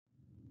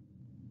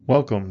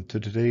Welcome to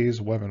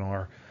today's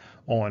webinar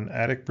on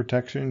attic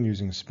protection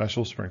using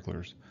special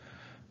sprinklers.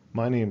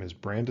 My name is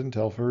Brandon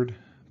Telford,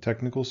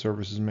 Technical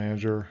Services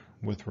Manager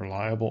with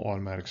Reliable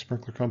Automatic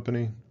Sprinkler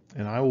Company,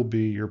 and I will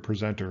be your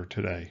presenter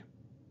today.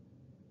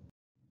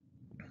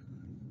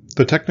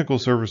 The Technical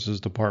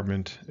Services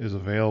Department is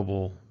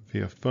available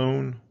via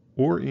phone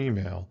or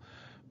email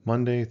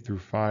Monday through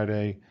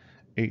Friday,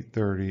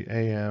 8:30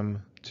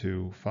 a.m.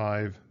 to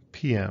 5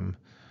 p.m.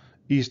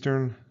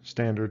 Eastern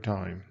Standard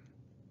Time.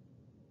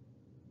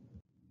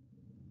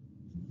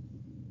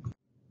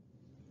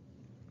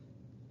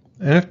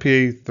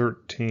 NFPA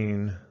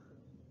 13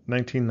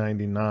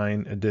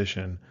 1999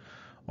 edition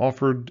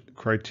offered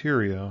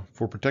criteria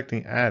for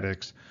protecting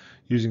attics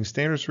using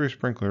standard 3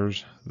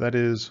 sprinklers that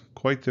is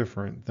quite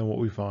different than what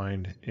we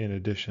find in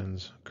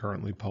editions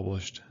currently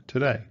published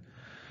today.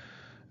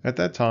 At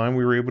that time,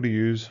 we were able to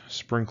use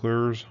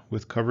sprinklers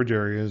with coverage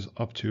areas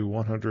up to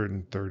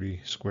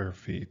 130 square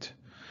feet.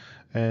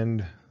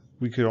 And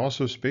we could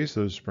also space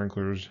those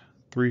sprinklers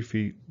 3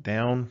 feet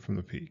down from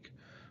the peak.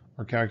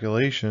 Our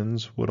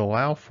calculations would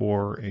allow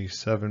for a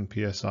 7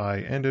 psi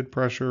ended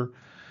pressure,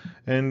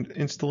 and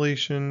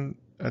installation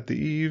at the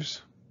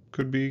eaves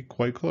could be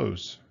quite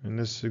close. In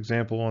this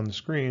example on the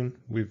screen,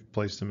 we've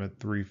placed them at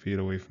 3 feet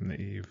away from the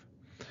eave.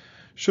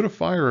 Should a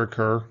fire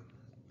occur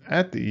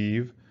at the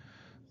eave,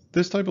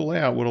 this type of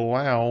layout would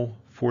allow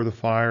for the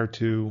fire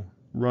to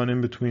run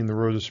in between the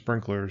rows of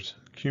sprinklers,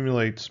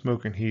 accumulate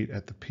smoke and heat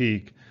at the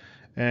peak,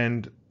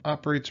 and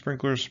operate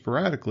sprinklers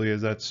sporadically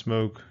as that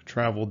smoke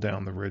traveled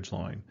down the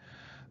ridgeline.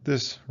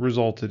 This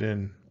resulted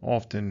in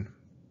often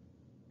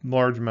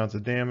large amounts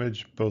of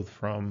damage, both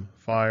from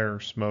fire,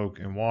 smoke,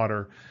 and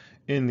water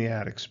in the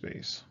attic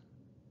space.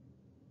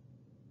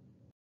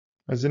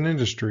 As an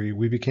industry,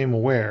 we became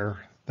aware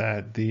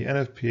that the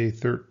NFPA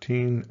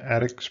 13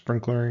 attic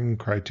sprinklering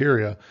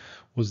criteria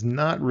was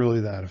not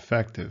really that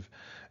effective,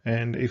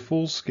 and a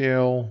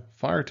full-scale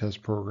fire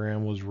test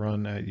program was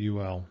run at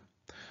UL.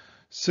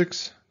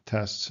 6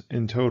 tests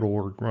in total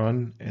were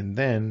run, and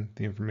then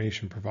the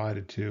information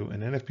provided to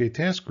an NFPA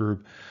task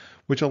group,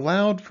 which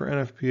allowed for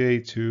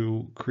NFPA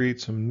to create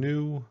some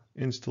new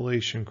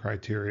installation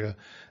criteria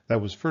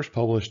that was first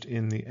published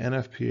in the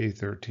NFPA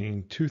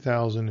 13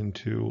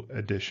 2002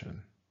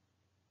 edition.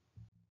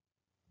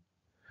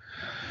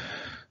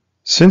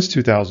 Since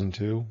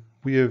 2002,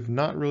 we have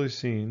not really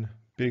seen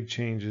big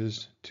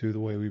changes to the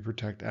way we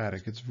protect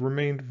attic. It's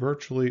remained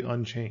virtually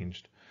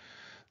unchanged.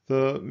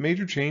 The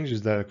major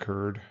changes that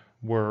occurred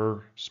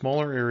were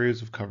smaller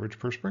areas of coverage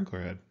per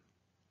sprinkler head.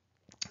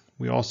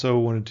 We also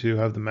wanted to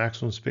have the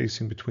maximum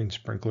spacing between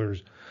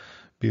sprinklers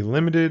be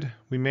limited.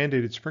 We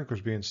mandated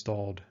sprinklers be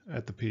installed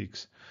at the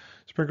peaks.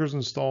 Sprinklers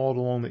installed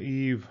along the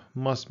eave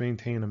must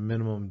maintain a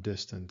minimum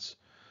distance.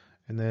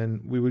 And then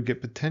we would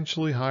get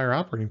potentially higher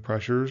operating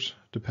pressures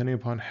depending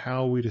upon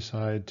how we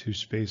decide to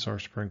space our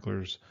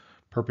sprinklers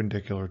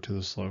perpendicular to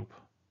the slope.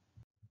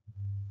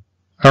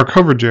 Our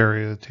coverage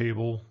area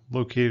table,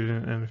 located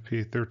in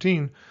NFPA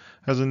 13,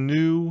 has a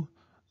new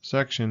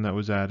section that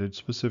was added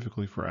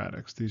specifically for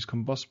attics. These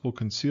combustible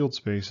concealed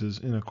spaces,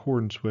 in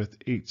accordance with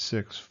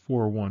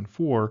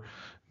 86414,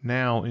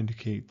 now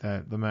indicate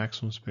that the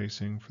maximum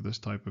spacing for this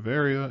type of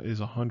area is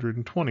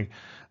 120.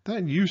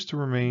 That used to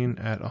remain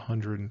at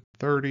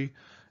 130,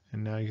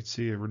 and now you can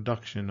see a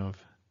reduction of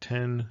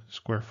 10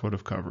 square foot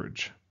of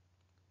coverage.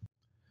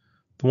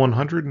 The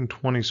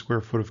 120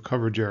 square foot of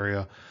coverage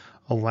area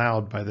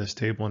allowed by this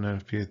table in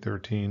NFPA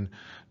 13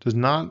 does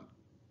not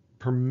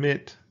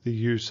permit the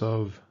use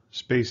of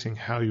spacing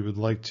how you would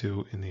like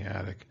to in the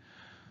attic.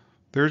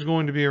 There's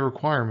going to be a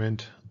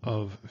requirement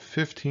of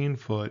 15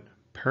 foot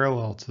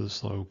parallel to the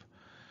slope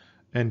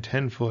and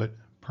 10 foot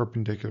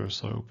perpendicular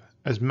slope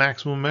as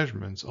maximum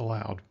measurements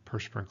allowed per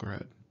sprinkler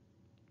head.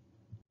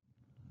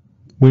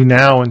 We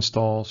now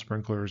install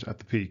sprinklers at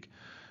the peak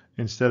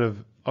instead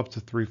of up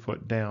to 3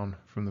 foot down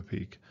from the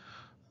peak.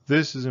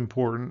 This is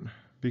important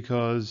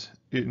because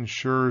it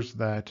ensures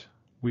that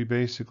we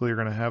basically are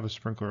going to have a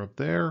sprinkler up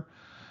there,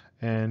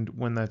 and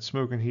when that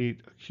smoke and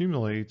heat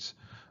accumulates,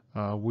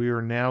 we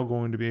are now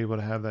going to be able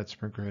to have that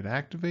sprinkler head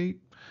activate,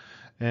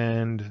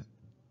 and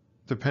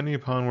depending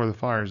upon where the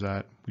fire is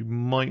at, we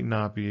might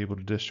not be able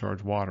to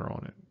discharge water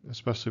on it,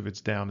 especially if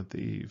it's down at the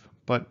eave.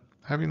 But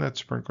having that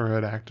sprinkler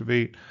head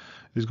activate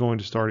is going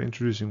to start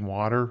introducing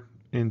water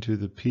into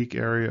the peak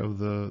area of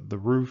the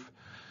roof,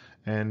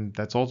 and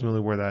that's ultimately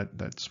where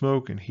that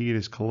smoke and heat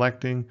is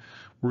collecting.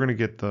 We're going to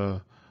get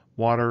the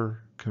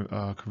water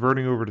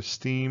converting over to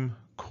steam,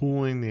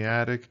 cooling the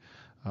attic.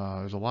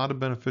 There's a lot of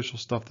beneficial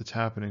stuff that's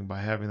happening by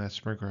having that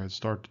sprinkler head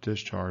start to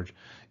discharge,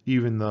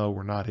 even though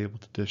we're not able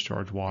to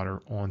discharge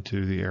water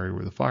onto the area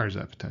where the fire is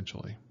at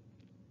potentially.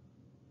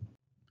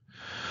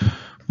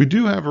 We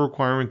do have a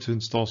requirement to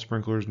install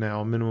sprinklers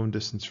now a minimum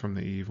distance from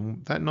the eave.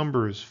 That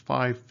number is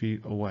 5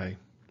 feet away.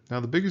 Now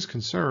the biggest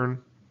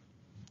concern,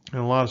 and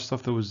a lot of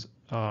stuff that was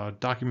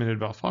documented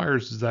about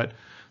fires, is that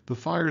the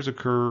fires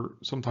occur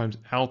sometimes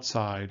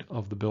outside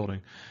of the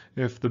building.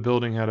 If the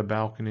building had a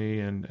balcony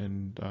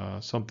and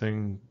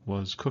something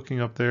was cooking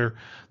up there,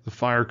 the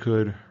fire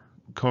could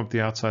come up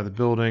the outside of the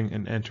building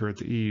and enter at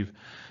the eave.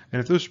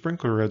 And if those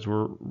sprinkler heads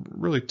were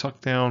really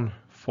tucked down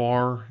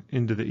far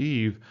into the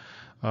eave,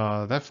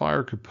 that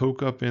fire could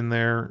poke up in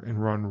there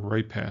and run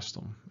right past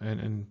them.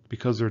 And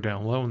because they're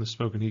down low and the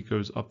smoke and heat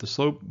goes up the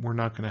slope, we're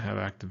not going to have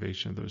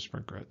activation of those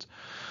sprinkler heads.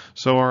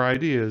 So our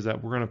idea is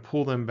that we're going to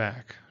pull them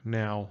back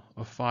now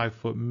a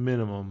 5-foot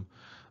minimum,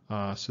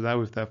 so that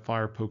if that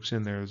fire pokes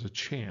in there, there's a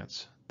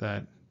chance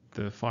that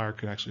the fire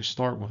could actually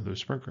start one of those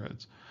sprinkler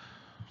heads.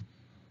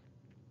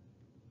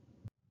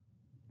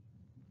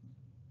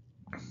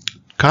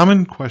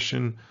 Common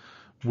question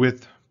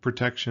with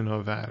protection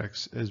of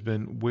attics has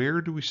been,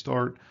 where do we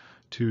start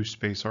to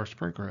space our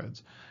sprinkler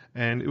heads?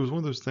 And it was one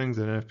of those things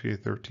that NFPA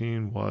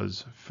 13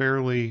 was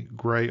fairly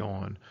gray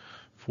on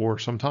for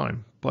some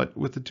time. But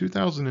with the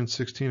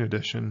 2016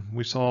 edition,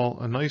 we saw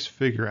a nice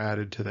figure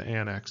added to the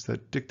annex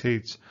that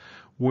dictates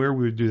where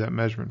we would do that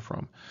measurement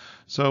from.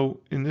 So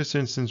in this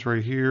instance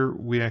right here,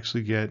 we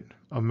actually get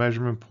a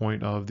measurement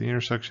point of the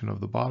intersection of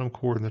the bottom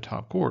chord and the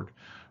top chord,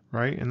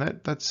 right? And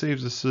that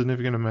saves a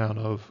significant amount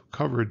of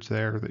coverage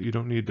there that you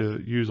don't need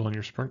to use on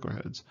your sprinkler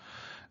heads.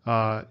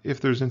 If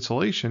there's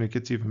insulation, it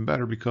gets even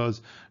better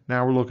because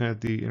now we're looking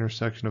at the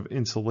intersection of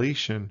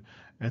insulation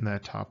and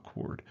that top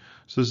chord.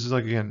 So this is,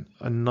 like, again,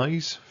 a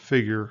nice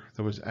figure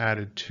that was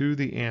added to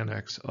the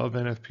annex of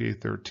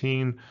NFPA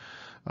 13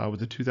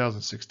 with the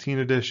 2016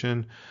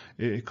 edition.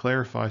 It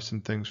clarifies some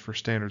things for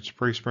standard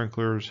spray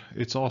sprinklers.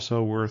 It's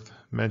also worth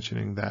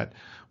mentioning that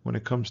when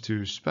it comes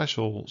to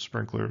special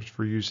sprinklers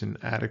for use in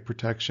attic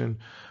protection,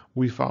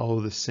 we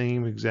follow the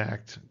same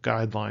exact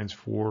guidelines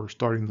for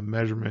starting the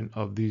measurement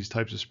of these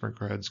types of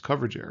sprinkler heads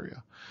coverage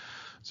area.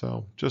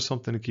 So just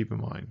something to keep in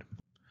mind.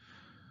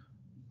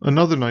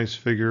 Another nice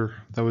figure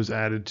that was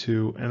added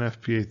to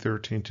NFPA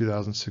 13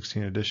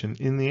 2016 edition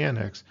in the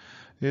annex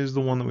is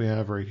the one that we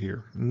have right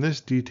here. And this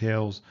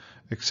details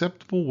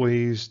acceptable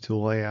ways to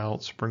lay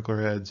out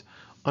sprinkler heads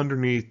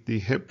underneath the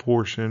hip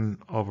portion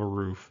of a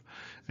roof.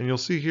 And you'll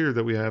see here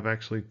that we have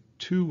actually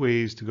two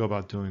ways to go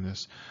about doing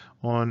this.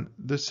 On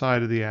this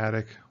side of the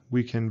attic,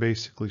 we can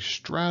basically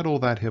straddle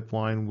that hip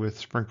line with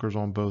sprinklers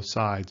on both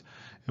sides,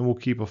 and we'll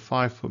keep a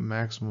 5-foot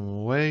maximum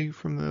away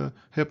from the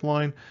hip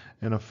line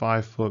and a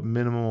 5-foot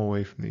minimum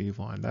away from the eave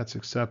line. That's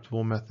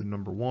acceptable method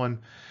number one.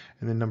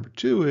 And then number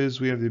two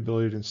is we have the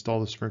ability to install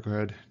the sprinkler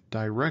head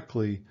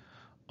directly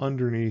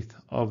underneath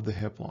of the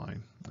hip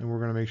line. And we're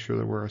going to make sure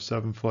that we're a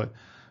 7-foot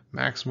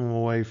maximum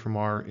away from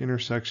our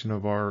intersection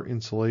of our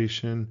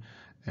insulation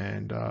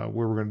and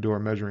where we're going to do our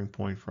measuring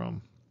point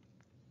from.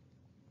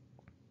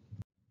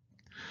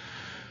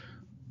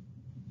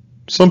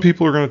 Some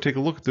people are going to take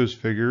a look at those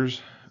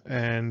figures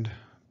and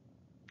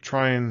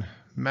try and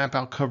map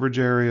out coverage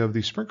area of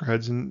these sprinkler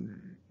heads,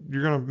 and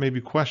you're going to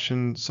maybe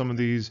question some of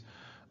these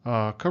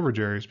coverage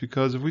areas,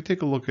 because if we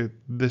take a look at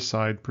this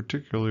side,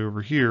 particularly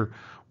over here,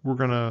 we're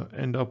going to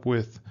end up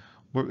with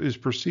what is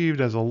perceived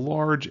as a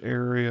large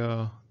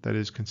area that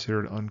is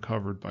considered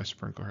uncovered by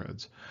sprinkler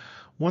heads.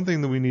 One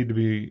thing that we need to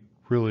be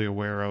really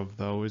aware of,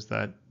 though, is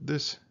that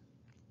this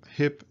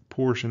hip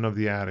portion of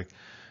the attic,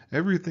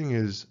 everything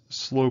is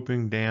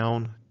sloping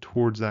down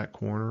towards that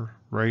corner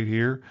right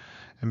here,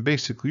 and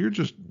basically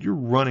you're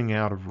running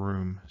out of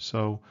room.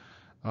 So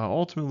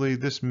ultimately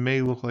this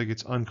may look like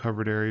it's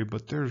uncovered area,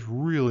 but there's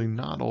really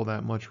not all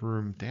that much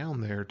room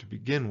down there to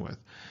begin with,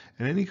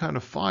 and any kind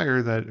of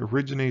fire that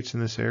originates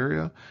in this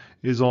area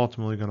is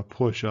ultimately going to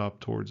push up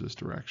towards this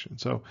direction.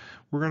 So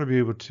we're going to be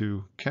able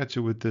to catch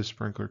it with this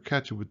sprinkler,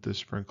 catch it with this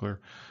sprinkler,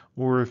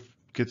 or if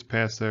gets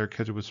past there,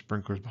 catch it with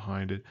sprinklers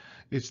behind it.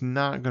 It's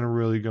not going to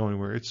really go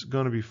anywhere. It's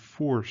going to be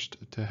forced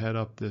to head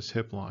up this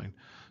hip line.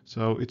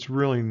 So it's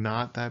really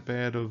not that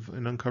bad of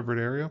an uncovered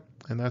area,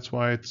 and that's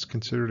why it's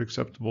considered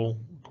acceptable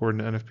according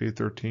to NFPA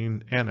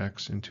 13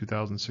 Annex in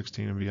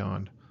 2016 and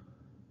beyond.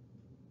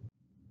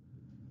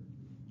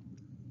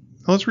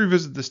 Now let's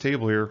revisit this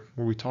table here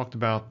where we talked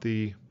about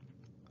the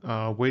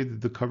way that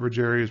the coverage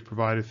area is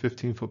provided: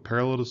 15-foot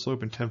parallel to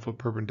slope and 10-foot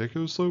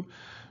perpendicular slope.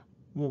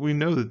 Well, we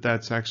know that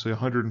that's actually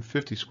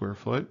 150 square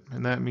foot,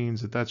 and that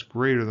means that that's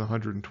greater than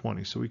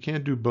 120. So we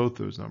can't do both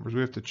those numbers.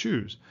 We have to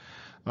choose.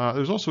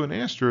 There's also an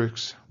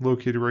asterisk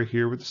located right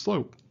here with the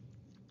slope.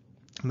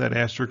 And that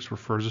asterisk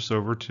refers us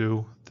over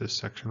to this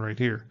section right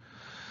here.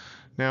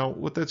 Now,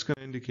 what that's going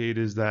to indicate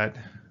is that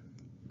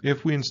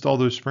if we install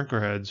those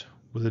sprinkler heads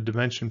with a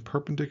dimension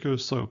perpendicular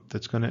slope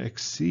that's going to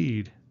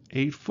exceed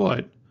 8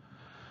 foot,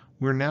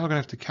 we're now going to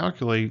have to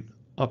calculate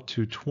up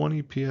to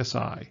 20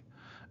 psi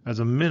as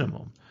a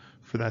minimum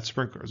for that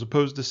sprinkler, as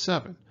opposed to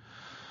 7.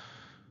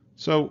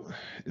 So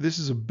this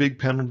is a big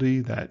penalty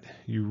that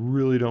you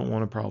really don't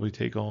want to probably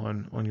take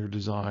on your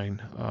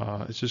design.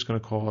 It's just going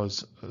to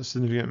cause a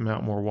significant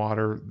amount more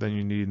water than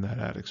you need in that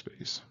attic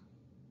space.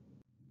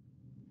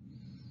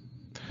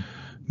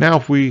 Now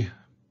if we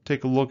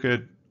take a look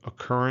at a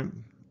current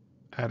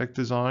attic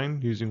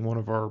design using one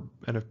of our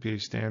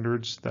NFPA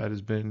standards that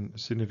has been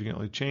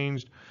significantly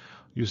changed,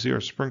 you see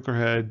our sprinkler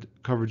head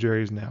coverage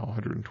area is now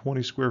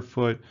 120 square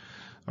foot.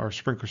 Our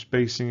sprinkler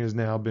spacing has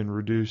now been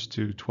reduced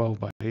to 12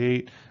 by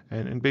 8,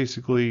 and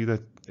basically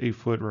that 8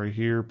 foot right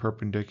here,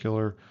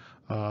 perpendicular.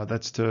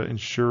 That's to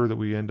ensure that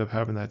we end up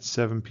having that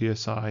 7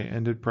 psi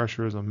ended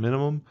pressure as a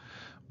minimum.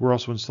 We're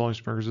also installing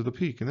sprinklers at the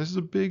peak, and this is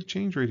a big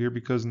change right here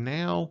because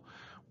now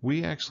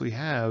we actually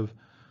have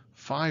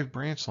 5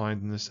 branch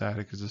lines in this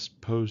attic as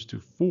opposed to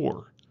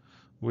 4,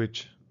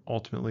 which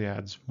ultimately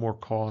adds more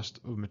cost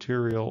of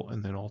material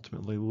and then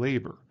ultimately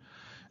labor.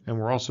 And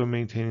we're also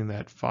maintaining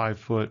that 5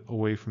 foot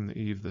away from the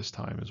eave this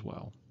time as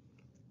well.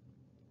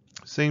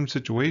 Same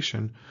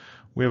situation,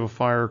 we have a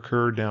fire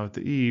occurred down at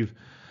the eave.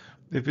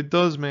 If it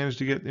does manage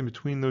to get in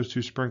between those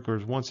two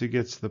sprinklers, once it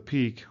gets to the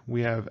peak,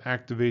 we have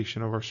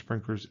activation of our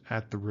sprinklers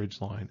at the ridge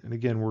line. And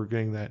again, we're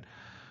getting that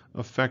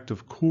effect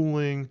of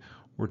cooling,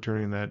 we're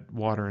turning that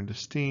water into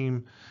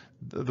steam.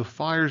 The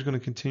fire is going to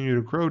continue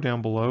to grow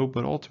down below,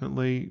 but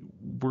ultimately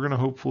we're going to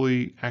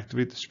hopefully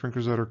activate the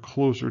sprinklers that are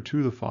closer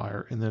to the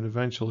fire and then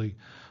eventually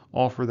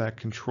offer that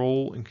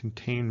control and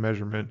contain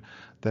measurement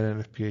that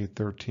NFPA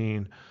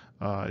 13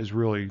 is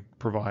really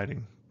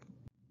providing.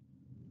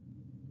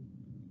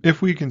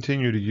 If we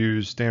continue to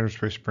use standard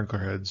spray sprinkler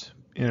heads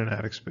in an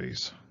attic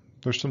space,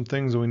 there's some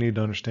things that we need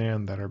to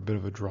understand that are a bit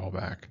of a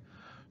drawback.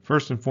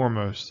 First and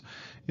foremost,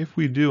 if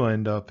we do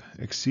end up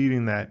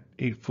exceeding that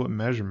 8 foot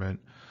measurement,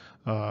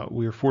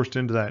 we are forced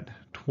into that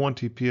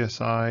 20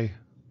 psi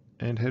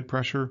end head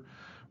pressure,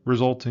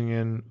 resulting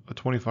in a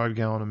 25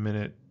 gallon a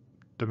minute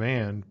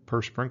demand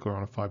per sprinkler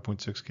on a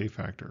 5.6 K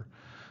factor.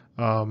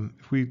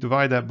 If we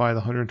divide that by the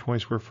 120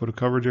 square foot of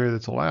coverage area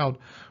that's allowed,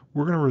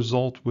 we're going to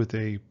result with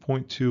a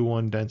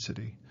 0.21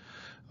 density.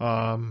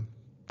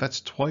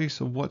 That's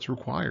twice of what's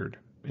required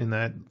in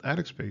that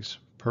attic space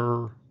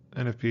per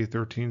NFPA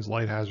 13's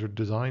light hazard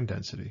design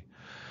density.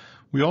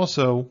 We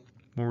also,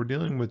 when we're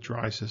dealing with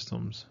dry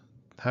systems,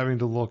 having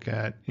to look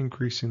at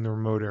increasing the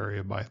remote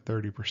area by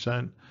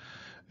 30%.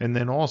 And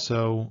then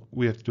also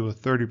we have to do a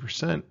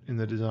 30% in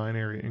the design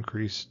area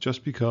increase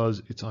just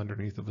because it's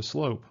underneath of a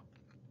slope.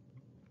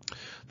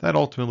 That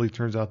ultimately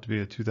turns out to be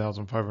a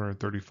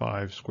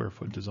 2,535 square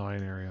foot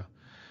design area.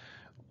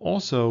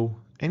 Also,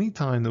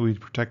 anytime that we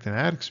protect an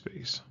attic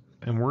space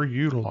and we're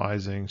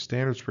utilizing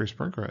standard spray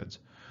sprinkler heads,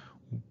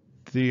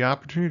 the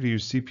opportunity to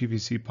use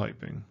CPVC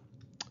piping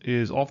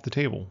is off the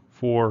table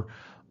for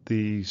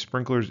the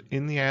sprinklers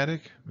in the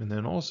attic and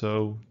then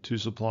also to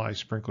supply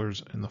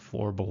sprinklers in the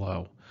floor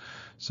below.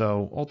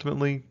 So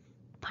ultimately,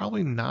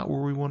 probably not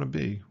where we want to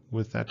be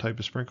with that type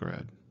of sprinkler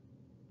head.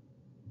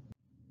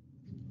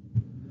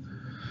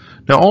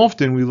 Now,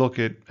 often we look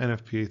at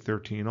NFPA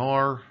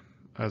 13R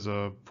as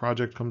a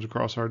project comes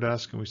across our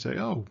desk and we say,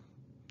 oh,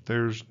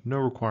 there's no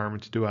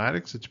requirement to do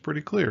attics. It's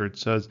pretty clear. It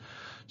says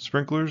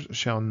sprinklers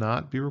shall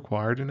not be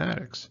required in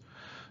attics.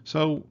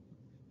 So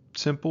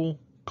simple,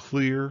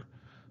 clear,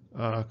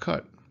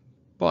 cut.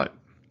 But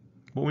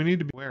what we need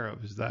to be aware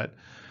of is that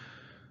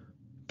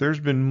there's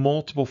been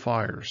multiple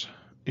fires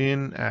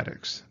in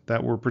attics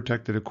that were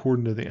protected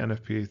according to the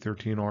NFPA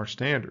 13R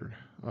standard.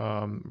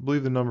 I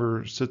believe the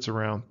number sits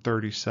around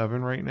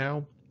 37 right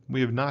now.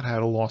 We have not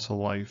had a loss of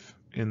life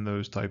in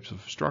those types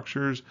of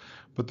structures,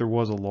 but there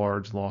was a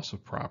large loss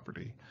of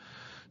property.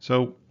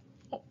 So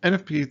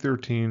NFPA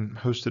 13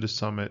 hosted a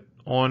summit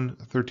on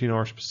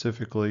 13R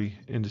specifically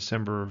in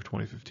December of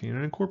 2015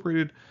 and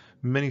incorporated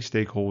many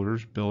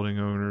stakeholders, building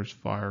owners,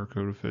 fire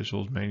code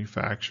officials,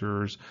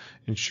 manufacturers,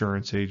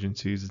 insurance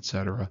agencies,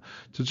 etc.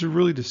 to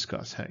really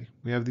discuss, hey,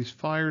 we have these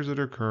fires that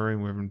are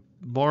occurring, we have a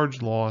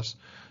large loss,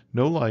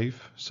 no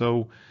life,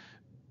 so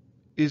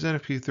is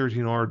NFPA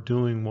 13R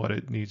doing what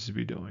it needs to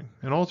be doing?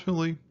 And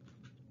ultimately,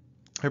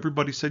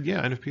 everybody said,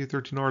 yeah, NFPA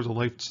 13R is a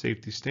life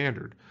safety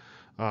standard.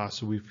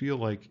 So we feel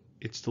like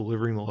it's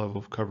delivering the level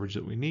of coverage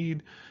that we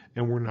need,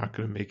 and we're not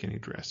going to make any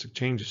drastic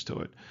changes to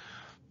it.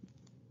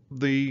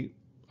 The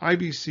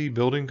IBC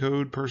building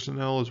code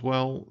personnel as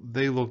well,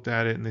 they looked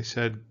at it and they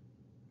said,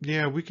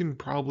 yeah, we can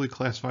probably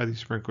classify these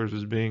sprinklers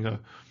as being a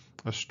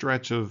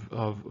stretch of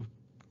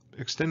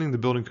extending the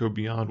building code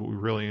beyond what we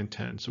really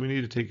intend. So we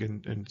need to take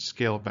and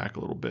scale it back a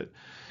little bit.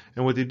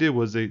 And what they did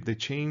was they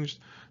changed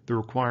the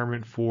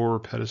requirement for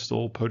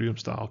pedestal podium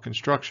style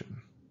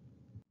construction.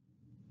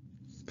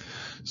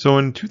 So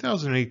in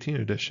 2018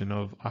 edition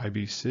of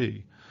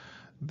IBC,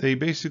 they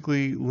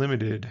basically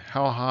limited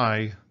how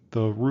high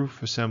the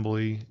roof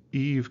assembly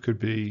eave could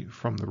be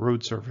from the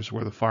road surface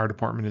where the fire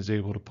department is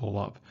able to pull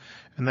up.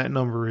 And that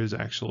number is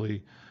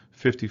actually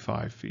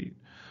 55 feet.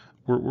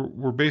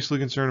 We're basically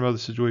concerned about the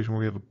situation where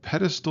we have a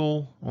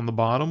pedestal on the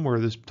bottom where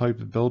this type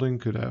of building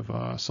could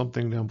have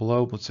something down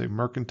below, let's say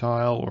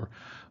mercantile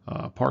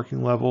or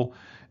parking level.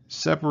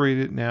 Separate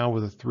it now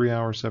with a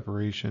 3-hour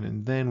separation,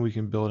 and then we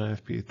can build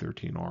NFPA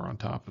 13R on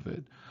top of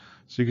it.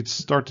 So you could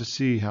start to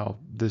see how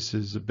this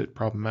is a bit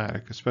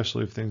problematic,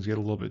 especially if things get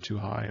a little bit too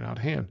high and out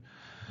of hand.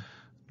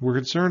 We're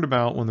concerned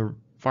about when the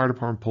fire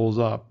department pulls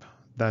up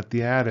that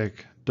the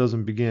attic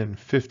doesn't begin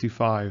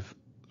 55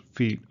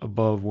 feet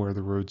above where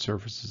the road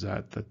surface is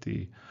at that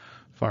the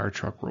fire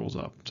truck rolls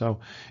up. So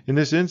in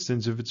this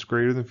instance, if it's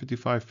greater than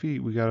 55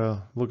 feet, we got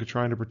to look at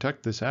trying to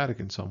protect this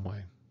attic in some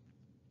way.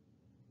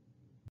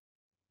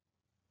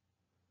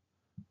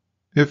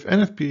 If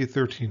NFPA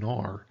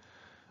 13R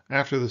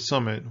after the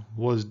summit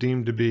was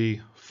deemed to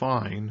be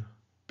fine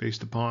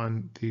based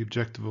upon the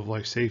objective of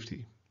life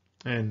safety,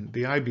 and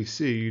the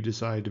IBC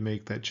decided to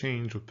make that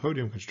change with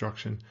podium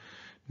construction,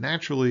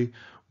 naturally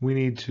we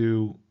need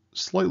to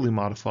slightly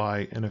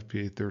modify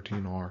NFPA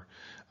 13R.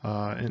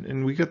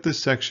 And we get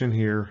this section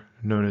here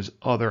known as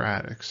other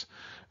attics.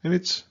 And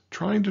it's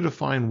trying to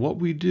define what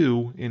we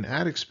do in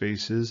attic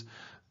spaces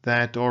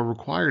that are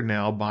required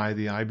now by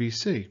the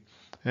IBC.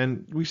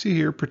 And we see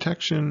here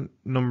protection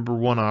number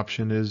one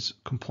option is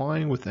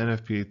complying with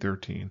NFPA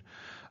 13.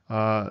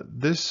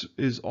 This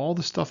is all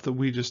the stuff that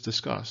we just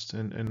discussed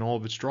and all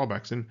of its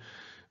drawbacks. And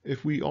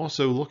if we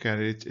also look at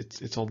it,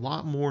 it's a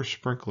lot more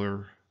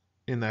sprinkler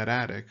in that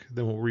attic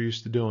than what we're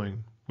used to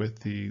doing with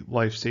the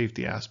life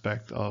safety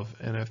aspect of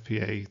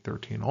NFPA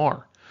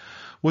 13R.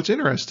 What's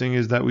interesting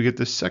is that we get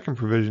this second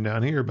provision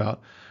down here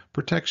about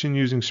protection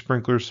using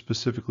sprinklers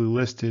specifically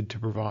listed to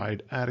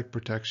provide attic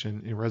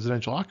protection in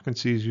residential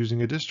occupancies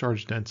using a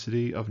discharge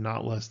density of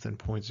not less than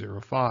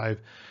 0.05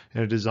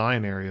 and a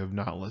design area of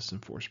not less than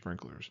 4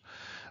 sprinklers.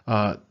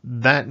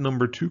 That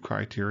number 2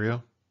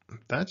 criteria,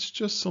 that's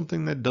just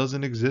something that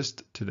doesn't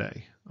exist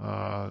today.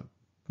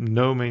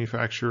 No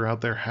manufacturer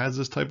out there has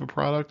this type of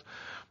product,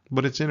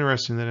 but it's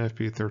interesting that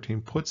NFPA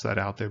 13 puts that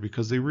out there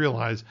because they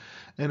realize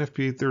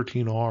NFPA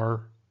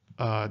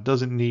 13R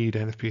doesn't need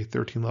NFPA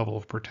 13 level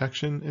of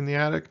protection in the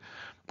attic,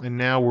 and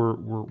now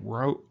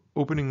we're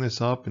opening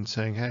this up and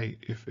saying, hey,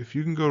 if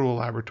you can go to a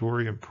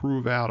laboratory and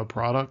prove out a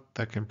product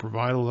that can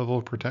provide a level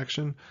of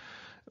protection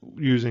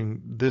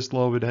using this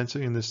low of a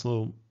density and this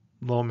low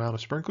amount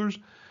of sprinklers,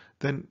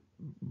 then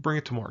bring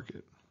it to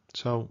market.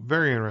 So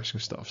very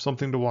interesting stuff,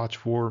 something to watch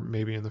for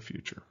maybe in the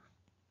future.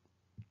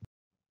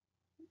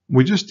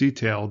 We just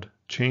detailed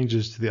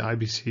changes to the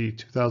IBC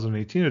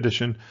 2018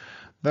 edition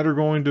that are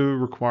going to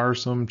require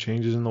some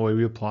changes in the way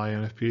we apply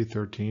NFPA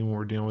 13 when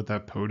we're dealing with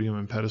that podium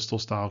and pedestal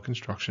style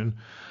construction.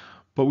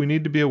 But we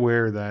need to be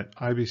aware that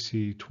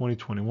IBC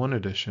 2021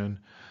 edition,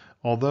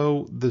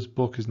 although this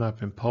book has not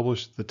been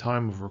published at the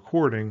time of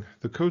recording,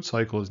 the code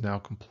cycle is now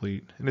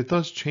complete, and it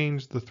does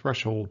change the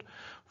threshold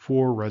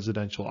for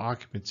residential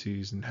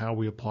occupancies and how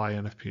we apply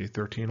NFPA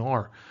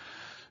 13R.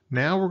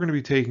 Now we're going to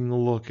be taking a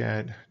look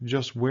at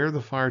just where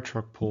the fire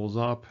truck pulls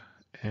up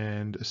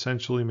and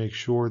essentially make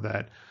sure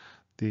that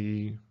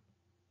the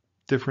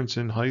difference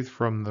in height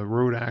from the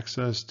road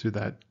access to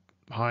that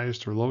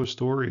highest or lowest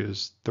story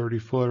is 30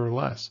 foot or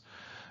less.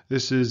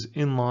 This is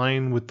in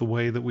line with the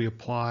way that we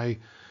apply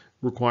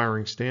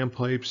requiring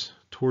standpipes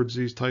towards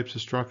these types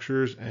of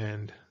structures,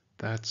 and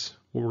that's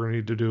what we're going to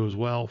need to do as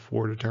well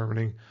for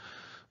determining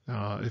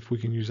if we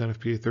can use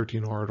NFPA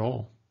 13R at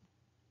all.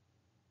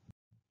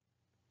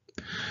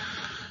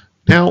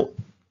 Now,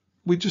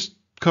 we just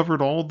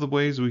covered all the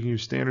ways we can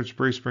use standard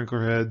spray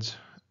sprinkler heads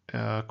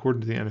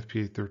according to the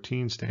NFPA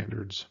 13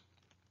 standards.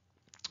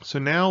 So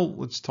now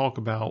let's talk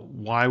about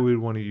why we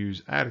would want to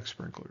use attic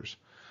sprinklers.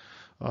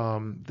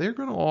 They're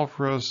going to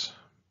offer us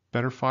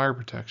better fire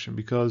protection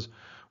because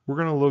we're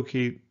going to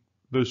locate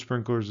those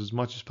sprinklers as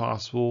much as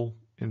possible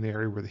in the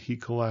area where the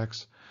heat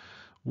collects.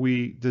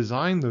 We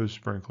design those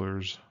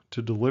sprinklers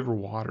to deliver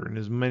water in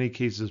as many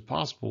cases as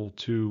possible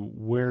to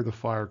where the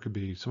fire could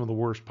be, some of the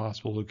worst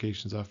possible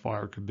locations that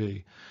fire could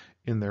be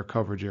in their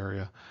coverage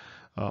area.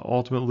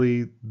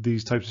 Ultimately,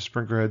 these types of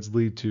sprinkler heads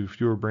lead to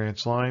fewer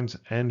branch lines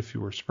and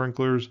fewer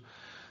sprinklers.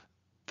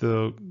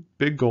 The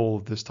big goal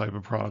of this type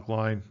of product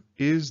line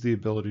is the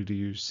ability to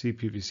use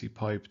CPVC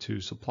pipe to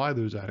supply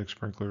those attic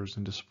sprinklers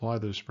and to supply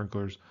those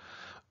sprinklers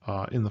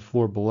in the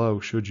floor below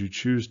should you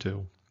choose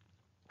to.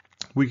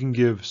 We can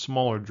give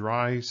smaller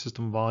dry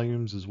system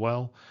volumes as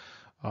well.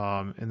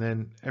 And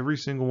then every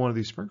single one of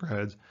these sprinkler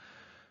heads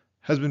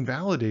has been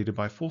validated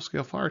by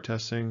full-scale fire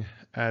testing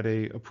at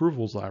a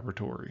approvals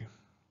laboratory.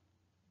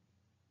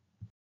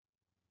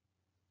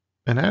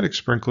 An attic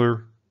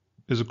sprinkler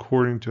is,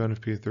 according to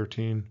NFPA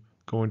 13,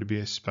 going to be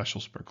a special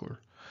sprinkler.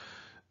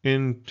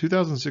 In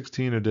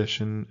 2016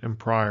 edition and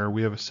prior,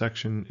 we have a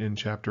section in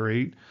Chapter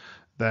 8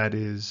 that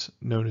is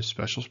known as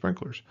special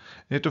sprinklers.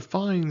 And it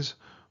defines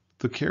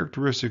the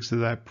characteristics that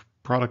that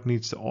product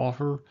needs to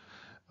offer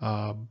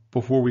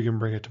before we can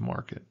bring it to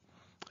market.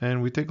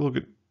 And we take a look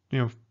at,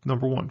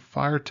 number one,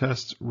 fire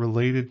tests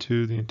related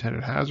to the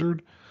intended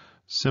hazard.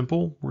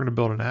 Simple. We're going to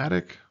build an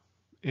attic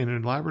in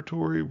a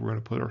laboratory. We're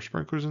going to put our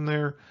sprinklers in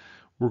there.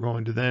 We're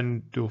going to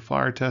then do a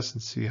fire test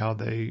and see how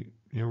they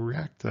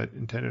react to that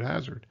intended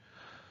hazard.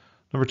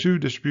 Number two,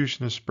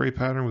 distribution of spray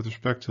pattern with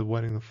respect to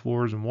wetting the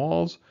floors and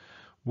walls.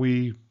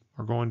 We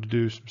are going to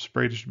do some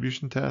spray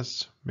distribution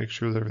tests, make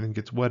sure that everything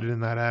gets wetted in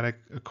that attic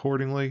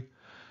accordingly.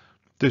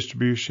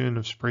 Distribution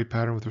of spray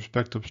pattern with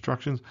respect to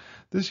obstructions.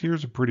 This here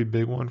is a pretty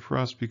big one for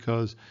us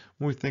because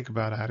when we think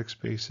about attic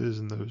spaces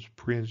and those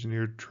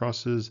pre-engineered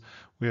trusses,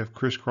 we have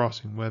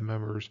crisscrossing web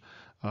members.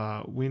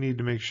 We need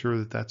to make sure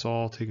that that's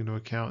all taken into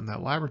account in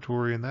that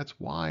laboratory, and that's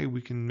why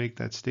we can make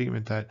that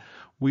statement that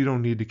we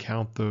don't need to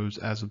count those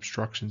as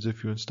obstructions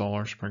if you install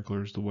our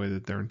sprinklers the way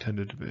that they're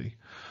intended to be.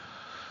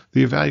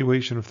 The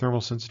evaluation of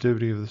thermal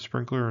sensitivity of the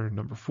sprinkler,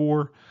 number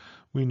four.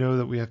 We know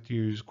that we have to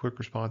use quick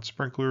response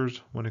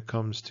sprinklers when it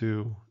comes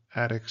to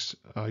attics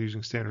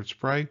using standard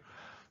spray.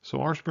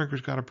 So our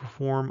sprinklers got to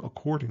perform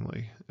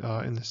accordingly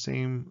in the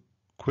same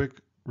quick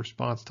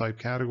response type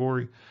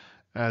category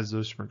as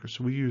those sprinklers.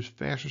 So we use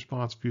fast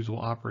response fusible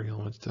operating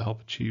elements to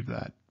help achieve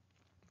that.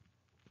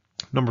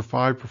 Number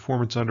 5,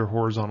 performance under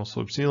horizontal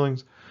slope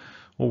ceilings.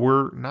 Well,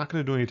 we're not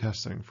going to do any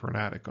testing for an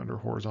attic under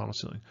horizontal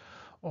ceiling.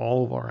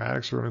 All of our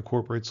attics are going to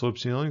incorporate slope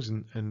ceilings,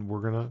 and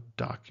we're going to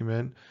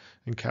document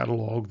and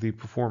catalog the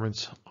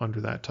performance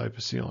under that type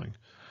of ceiling.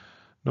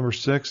 Number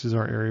 6 is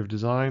our area of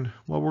design.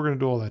 Well, we're going to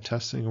do all that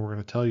testing, and we're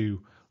going to tell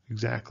you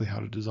exactly how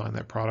to design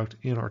that product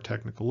in our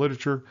technical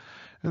literature.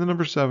 And then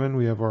number 7,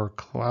 we have our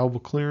allowable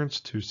clearance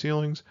to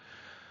ceilings.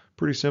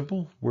 Pretty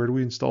simple. Where do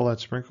we install that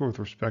sprinkler with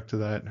respect to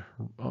that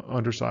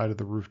underside of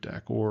the roof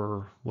deck,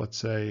 or let's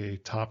say a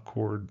top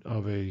chord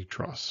of a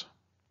truss?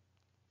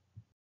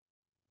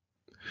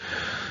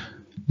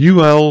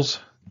 UL's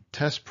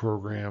test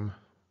program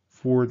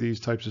for these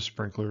types of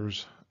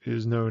sprinklers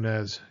is known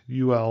as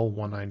UL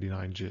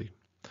 199G.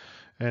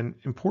 And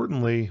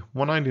importantly,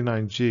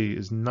 199G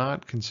is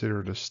not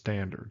considered a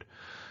standard.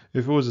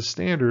 If it was a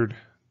standard,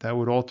 that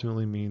would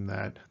ultimately mean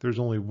that there's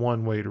only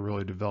one way to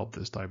really develop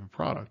this type of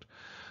product.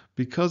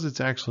 Because it's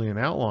actually an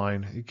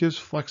outline, it gives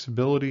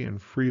flexibility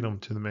and freedom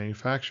to the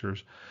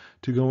manufacturers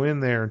to go in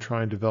there and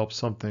try and develop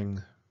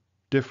something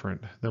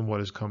different than what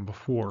has come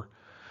before.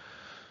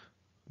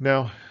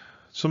 Now,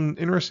 some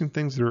interesting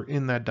things that are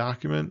in that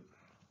document.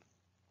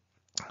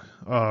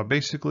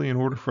 Basically, in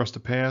order for us to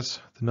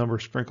pass, the number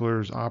of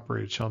sprinklers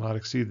operated shall not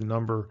exceed the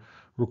number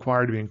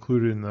required to be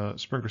included in the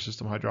sprinkler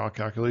system hydraulic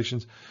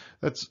calculations.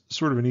 That's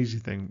sort of an easy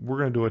thing. We're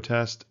going to do a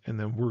test, and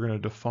then we're going to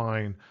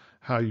define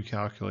how you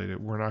calculate it.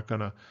 We're not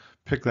going to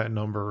pick that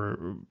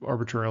number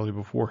arbitrarily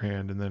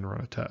beforehand and then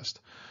run a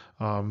test.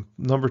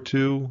 Number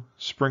 2,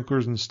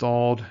 sprinklers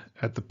installed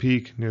at the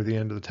peak near the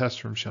end of the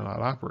test room shall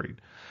not operate.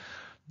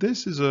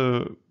 This is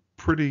a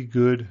pretty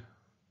good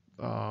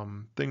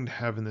thing to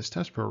have in this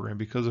test program,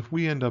 because if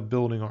we end up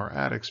building our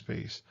attic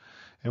space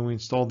and we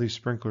install these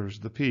sprinklers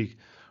at the peak,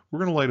 we're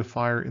going to light a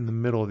fire in the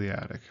middle of the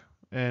attic,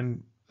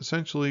 and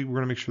essentially we're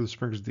going to make sure the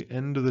sprinklers at the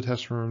end of the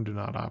test room do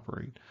not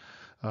operate.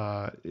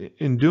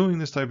 In doing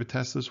this type of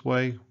test this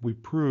way, we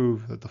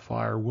prove that the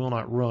fire will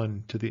not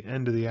run to the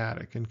end of the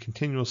attic and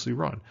continuously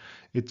run.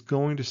 It's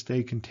going to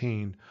stay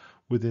contained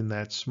within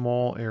that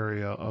small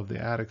area of the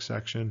attic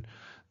section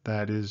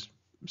that is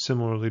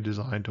similarly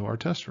designed to our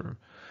test room.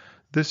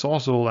 This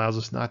also allows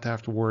us not to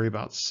have to worry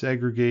about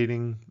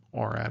segregating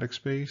our attic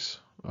space,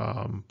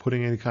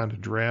 putting any kind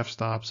of draft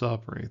stops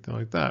up or anything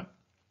like that.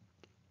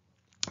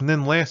 And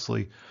then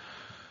lastly,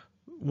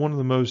 one of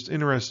the most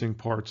interesting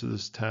parts of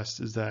this test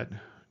is that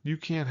you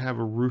can't have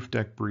a roof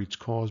deck breach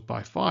caused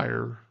by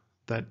fire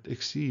that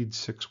exceeds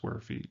 6 square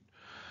feet.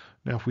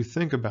 Now, if we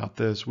think about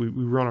this, we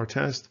run our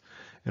test,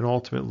 and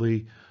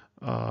ultimately,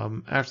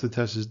 after the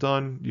test is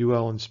done,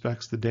 UL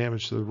inspects the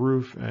damage to the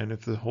roof, and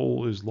if the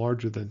hole is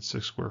larger than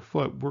 6 square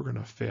foot, we're going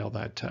to fail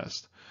that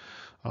test.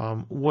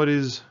 What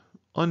is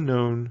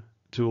unknown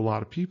to a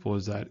lot of people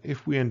is that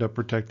if we end up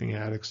protecting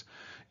attics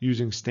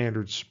using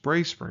standard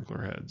spray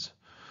sprinkler heads,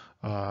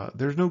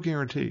 there's no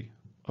guarantee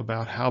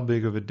about how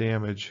big of a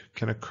damage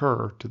can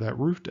occur to that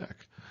roof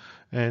deck.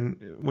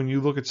 And when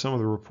you look at some of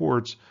the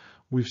reports,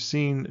 we've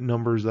seen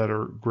numbers that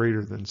are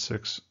greater than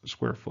 6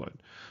 square foot.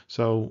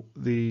 So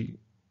the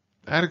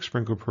attic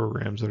sprinkler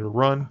programs that are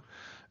run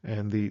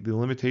and the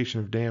limitation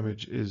of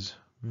damage is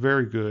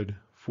very good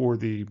for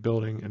the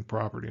building and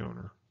property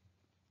owner.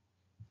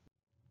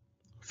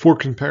 For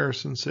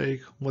comparison's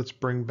sake, let's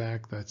bring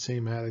back that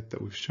same attic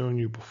that we've shown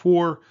you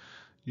before,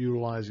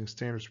 utilizing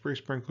standard spray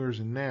sprinklers,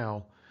 and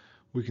now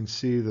we can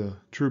see the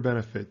true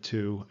benefit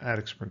to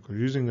attic sprinklers.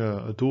 Using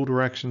a dual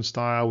direction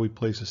style, we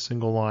place a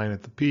single line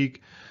at the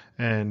peak,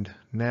 and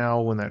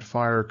now when that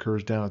fire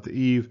occurs down at the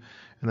eave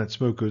and that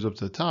smoke goes up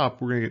to the top,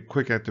 we're going to get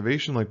quick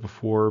activation like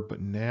before, but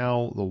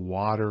now the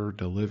water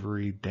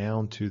delivery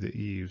down to the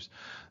eaves.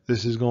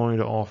 This is going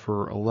to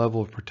offer a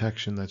level of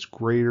protection that's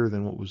greater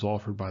than what was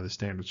offered by the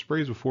standard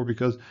sprays before,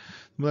 because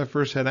when that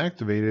first had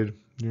activated,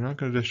 you're not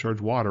going to discharge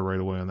water right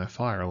away on that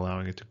fire,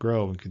 allowing it to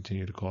grow and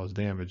continue to cause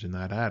damage in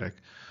that attic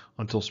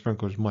until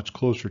sprinklers much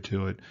closer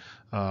to it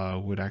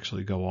would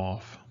actually go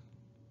off.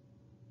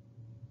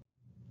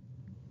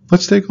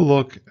 Let's take a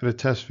look at a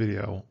test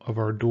video of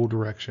our dual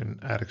direction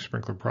attic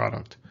sprinkler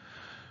product.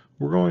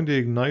 We're going to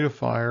ignite a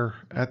fire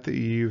at the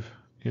eave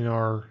in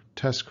our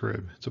test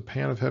crib. It's a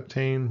pan of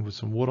heptane with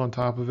some wood on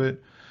top of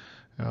it,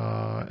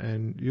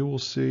 and you will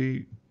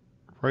see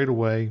right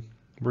away,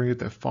 we're going to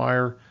get that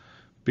fire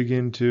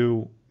begin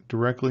to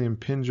directly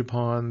impinge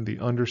upon the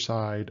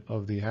underside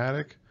of the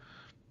attic.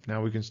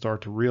 Now we can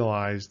start to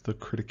realize the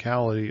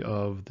criticality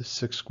of the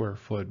 6 square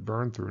foot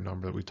burn through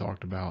number that we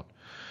talked about.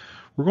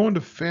 We're going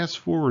to fast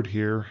forward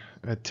here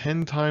at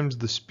 10 times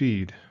the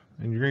speed,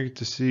 and you're going to get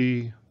to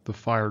see the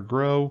fire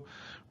grow.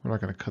 We're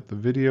not going to cut the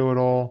video at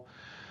all,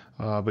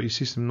 but you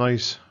see some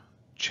nice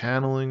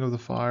channeling of the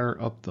fire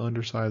up the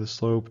underside of the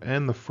slope,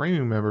 and the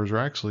framing members are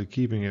actually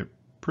keeping it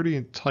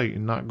pretty tight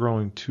and not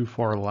growing too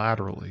far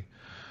laterally.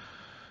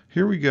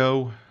 Here we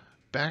go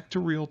back to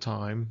real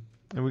time,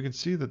 and we can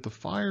see that the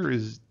fire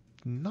is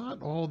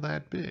not all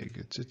that big.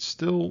 It's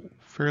still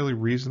fairly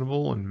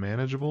reasonable and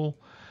manageable,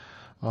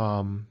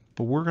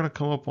 but we're going to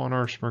come up on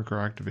our sprinkler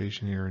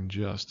activation here in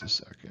just a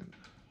second.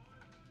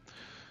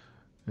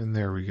 And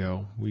there we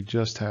go. We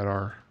just had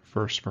our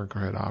first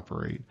sprinkler head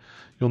operate.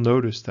 You'll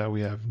notice that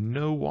we have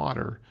no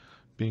water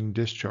being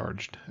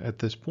discharged at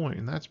this point,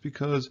 and that's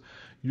because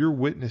you're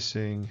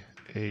witnessing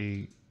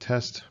a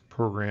test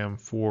program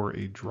for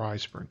a dry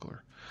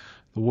sprinkler.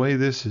 The way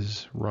this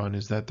is run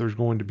is that there's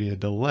going to be a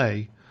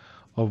delay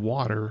of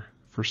water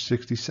for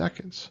 60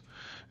 seconds.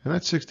 And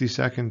that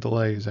 60-second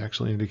delay is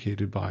actually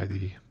indicated by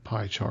the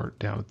pie chart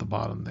down at the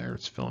bottom there.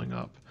 It's filling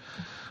up.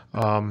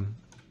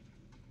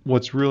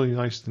 What's really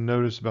nice to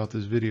notice about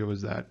this video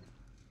is that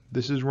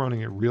this is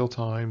running at real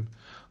time.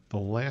 The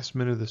last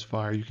minute of this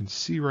fire, you can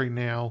see right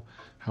now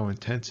how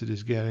intense it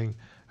is getting,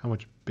 how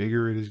much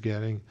bigger it is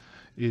getting.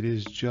 It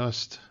is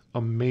just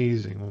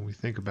amazing when we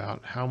think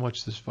about how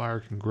much this fire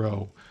can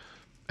grow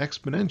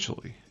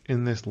exponentially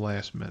in this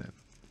last minute.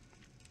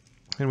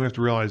 And we have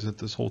to realize that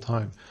this whole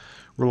time,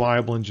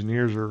 reliable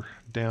engineers are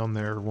down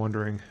there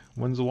wondering,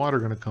 when's the water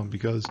going to come?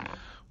 Because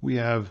we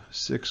have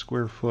 6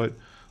 square foot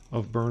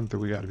of burn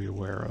through we got to be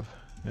aware of.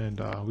 And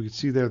we can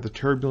see there the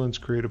turbulence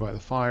created by the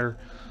fire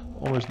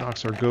almost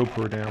knocks our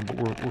GoPro down, but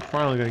we're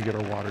finally going to get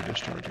our water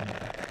discharge in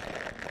here.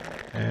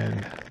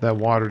 And that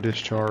water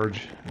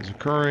discharge is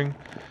occurring,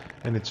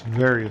 and it's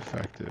very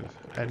effective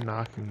at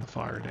knocking the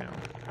fire down.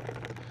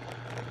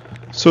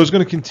 So it's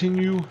going to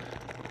continue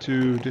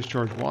to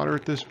discharge water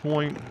at this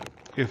point.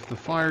 If the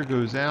fire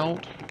goes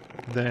out,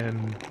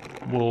 then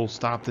we'll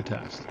stop the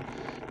test.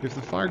 If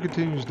the fire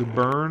continues to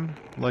burn,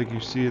 like you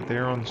see it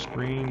there on the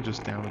screen,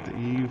 just down at the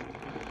eave,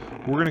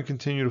 we're going to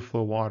continue to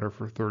flow water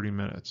for 30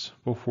 minutes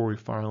before we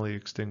finally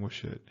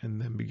extinguish it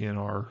and then begin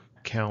our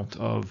count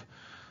of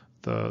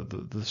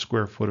the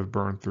square foot of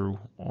burn through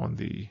on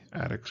the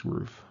attic's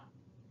roof.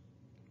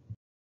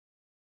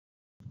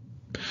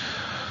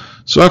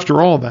 So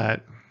after all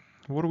that,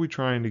 what are we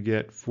trying to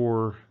get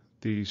for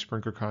the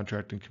sprinkler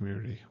contracting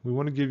community? We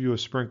want to give you a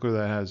sprinkler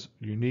that has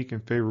unique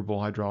and favorable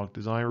hydraulic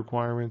design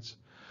requirements,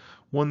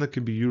 one that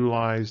can be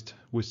utilized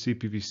with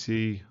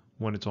CPVC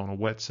when it's on a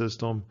wet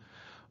system,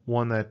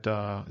 one that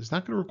is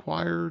not going to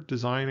require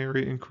design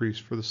area increase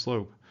for the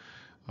slope.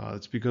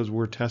 It's because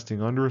we're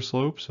testing under a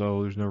slope,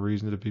 so there's no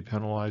reason to be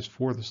penalized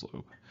for the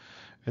slope.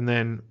 And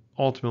then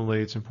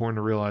ultimately, it's important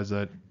to realize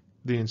that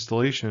the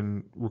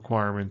installation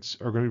requirements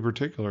are going to be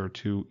particular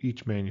to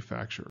each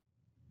manufacturer.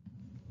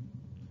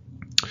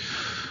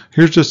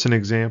 Here's just an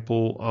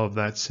example of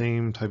that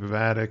same type of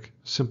attic,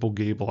 simple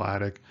gable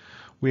attic.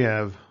 We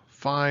have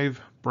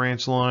 5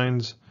 branch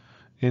lines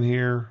in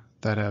here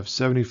that have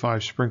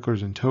 75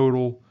 sprinklers in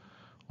total.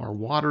 Our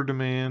water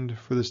demand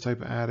for this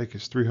type of attic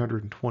is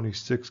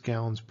 326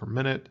 gallons per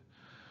minute.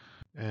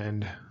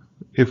 And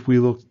if we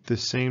look at the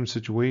same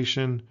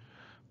situation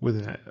with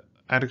an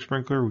attic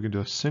sprinkler, we can do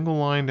a single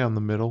line down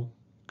the middle,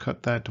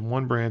 cut that to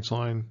 1 branch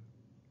line,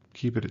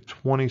 keep it at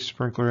 20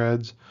 sprinkler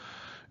heads.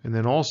 And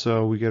then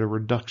also we get a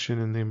reduction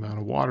in the amount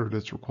of water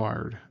that's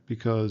required,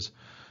 because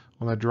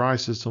on that dry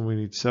system we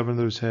need 7 of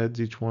those heads,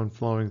 each one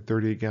flowing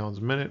 38 gallons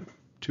a minute,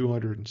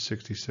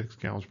 266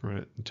 gallons per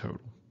minute in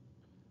total.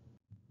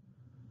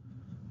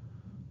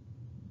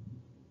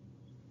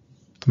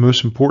 The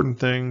most important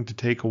thing to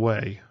take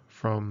away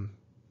from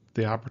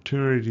the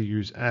opportunity to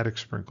use attic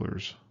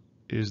sprinklers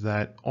is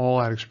that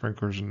all attic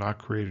sprinklers are not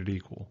created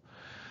equal.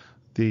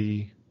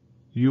 The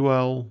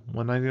UL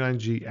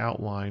 199G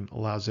outline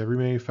allows every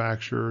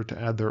manufacturer to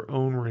add their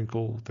own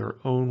wrinkle, their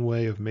own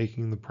way of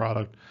making the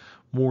product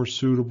more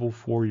suitable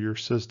for your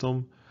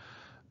system.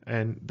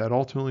 And that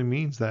ultimately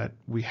means that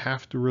we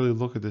have to really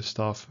look at this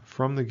stuff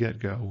from the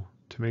get-go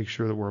to make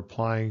sure that we're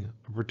applying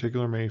a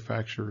particular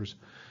manufacturer's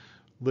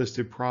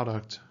listed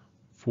product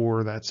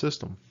for that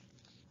system.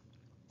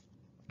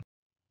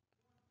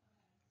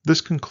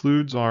 This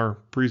concludes our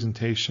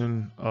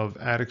presentation of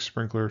attic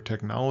sprinkler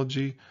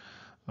technology.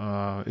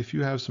 If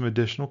you have some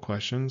additional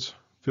questions,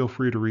 feel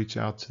free to reach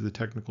out to the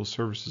technical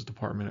services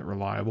department at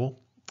Reliable.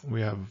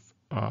 We are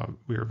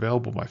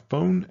available by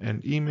phone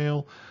and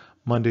email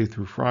Monday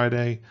through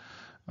Friday,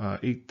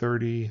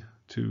 8:30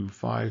 to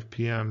 5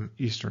 p.m.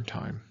 Eastern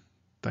Time.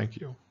 Thank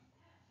you.